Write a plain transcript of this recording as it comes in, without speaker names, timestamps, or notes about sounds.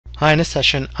Hi, in this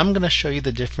session I'm going to show you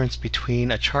the difference between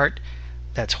a chart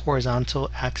that's horizontal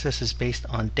axis is based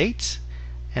on dates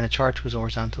and a chart whose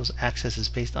horizontal axis is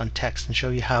based on text, and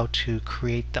show you how to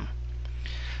create them.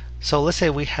 So let's say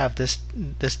we have this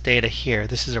data here.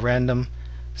 This is a random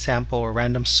sample or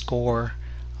random score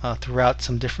throughout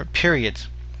some different periods.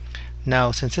 Now,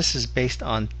 since this is based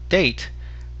on date,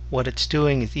 what it's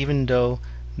doing is, even though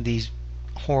these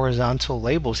horizontal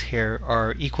labels here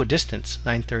are equidistant,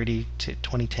 930 to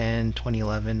 2010,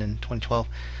 2011, and 2012,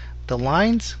 the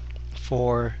lines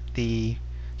for the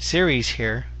series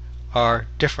here are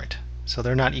different, so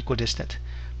they're not equidistant.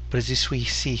 But as we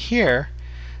see here,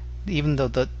 even though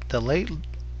the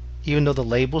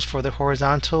labels for the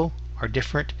horizontal are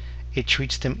different, it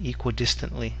treats them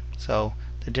equidistantly. So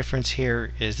the difference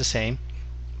here is the same,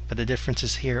 but the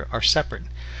differences here are separate.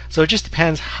 So it just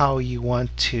depends how you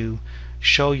want to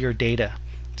show your data.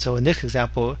 So in this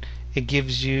example, it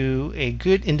gives you a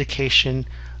good indication.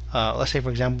 Let's say, for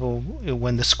example,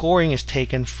 when the scoring is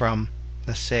taken from,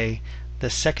 let's say, the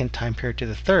second time period to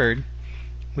the third,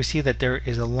 we see that there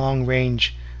is a long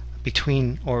range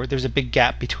between, or there's a big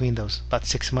gap between those, about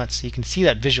 6 months. So you can see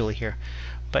that visually here.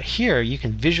 But here you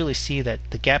can visually see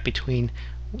that the gap between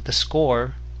the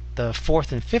score, the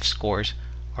fourth and fifth scores,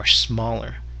 are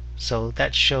smaller. So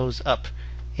that shows up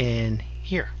in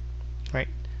here, right?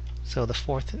 So the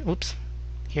fourth,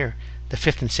 here, the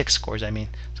fifth and sixth scores, I mean.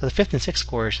 So the fifth and sixth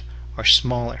scores are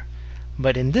smaller.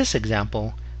 But in this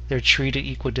example, they're treated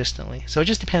equidistantly. So it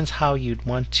just depends how you'd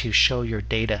want to show your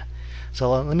data.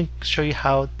 So let me show you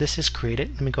how this is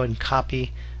created. Let me go ahead and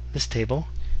copy this table.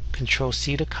 Control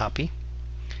C to copy,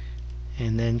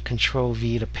 and then Control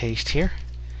V to paste here.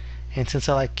 And since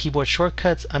I like keyboard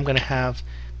shortcuts, I'm going to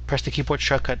press the keyboard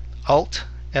shortcut Alt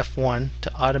F1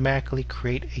 to automatically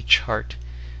create a chart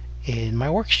in my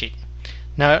worksheet.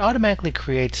 Now it automatically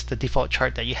creates the default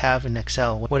chart that you have in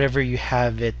Excel, whatever you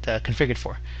have it configured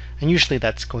for. And usually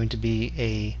that's going to be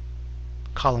a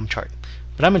column chart.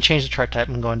 But I'm going to change the chart type.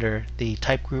 I'm going to go under the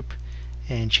type group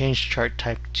and change the chart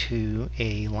type to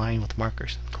a line with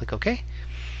markers. Click OK.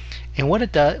 And what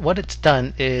it's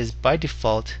done is, by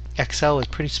default, Excel is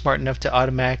pretty smart enough to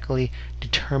automatically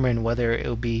determine whether it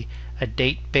will be a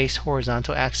date-based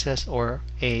horizontal axis or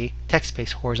a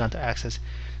text-based horizontal axis.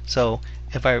 So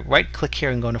if I right-click here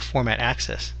and go into Format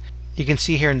Axis, you can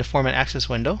see here in the Format Axis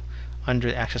window, under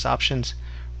the Axis Options,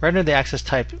 right under the axis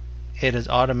type, it is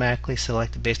automatically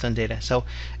selected based on data. So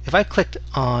if I clicked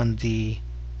on the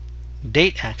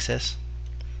date axis,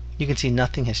 you can see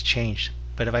nothing has changed.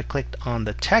 But if I clicked on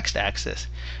the text axis,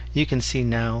 you can see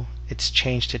now it's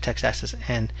changed to text axis,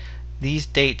 and these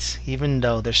dates, even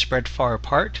though they're spread far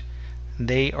apart,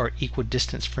 they are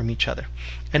equidistant from each other.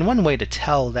 And one way to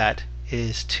tell that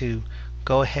is to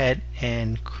go ahead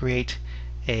and create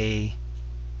a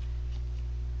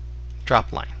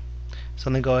drop line. So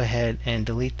I'm going to go ahead and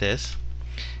delete this,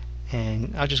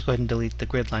 and I'll just go ahead and delete the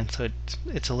grid line so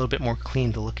it's a little bit more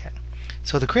clean to look at.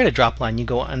 So to create a drop line, you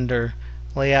go under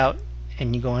Layout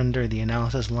and you go under the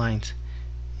Analysis Lines,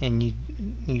 and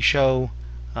you show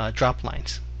drop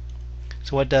lines.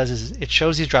 So what it does is it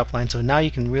shows these drop lines, so now you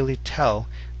can really tell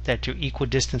that they're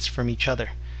equidistant from each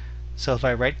other. So if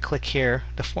I right click here,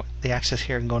 the axis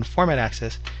here, and go into Format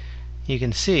Axis, you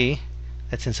can see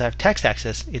that since I have text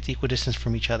axis, it's equidistant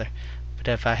from each other. But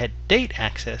if I had date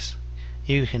axis,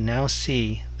 you can now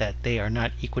see that they are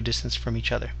not equidistant from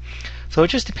each other. So it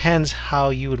just depends how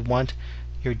you would want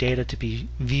your data to be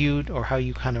viewed, or how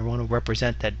you kind of want to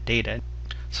represent that data.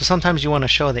 So sometimes you want to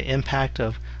show the impact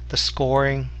of the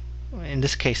scoring, in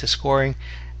this case the scoring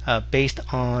based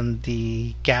on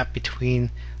the gap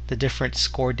between the different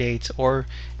score dates, or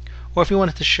if you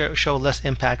wanted to show less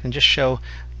impact and just show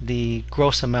the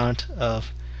gross amount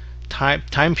of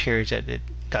time periods that it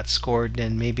got scored,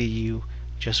 then maybe you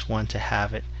just want to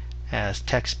have it as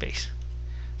text-based.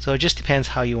 So it just depends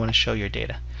how you want to show your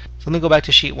data. So let me go back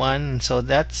to sheet 1, and so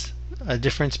that's a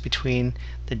difference between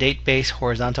the date-based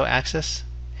horizontal axis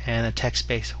and a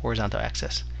text-based horizontal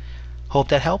axis. Hope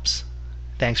that helps.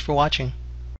 Thanks for watching.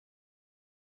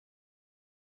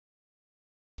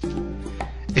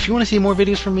 If you want to see more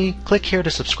videos from me, click here to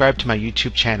subscribe to my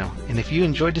YouTube channel. And if you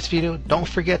enjoyed this video, don't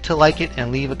forget to like it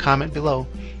and leave a comment below.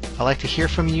 I'd like to hear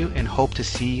from you and hope to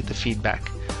see the feedback.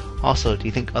 Also, do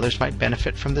you think others might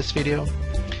benefit from this video?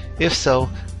 If so,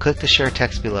 click the share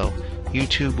text below.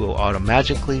 YouTube will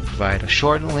automatically provide a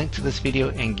shortened link to this video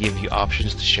and give you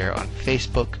options to share on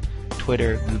Facebook,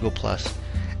 Twitter, Google+,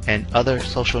 and other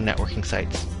social networking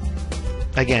sites.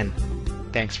 Again,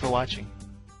 thanks for watching.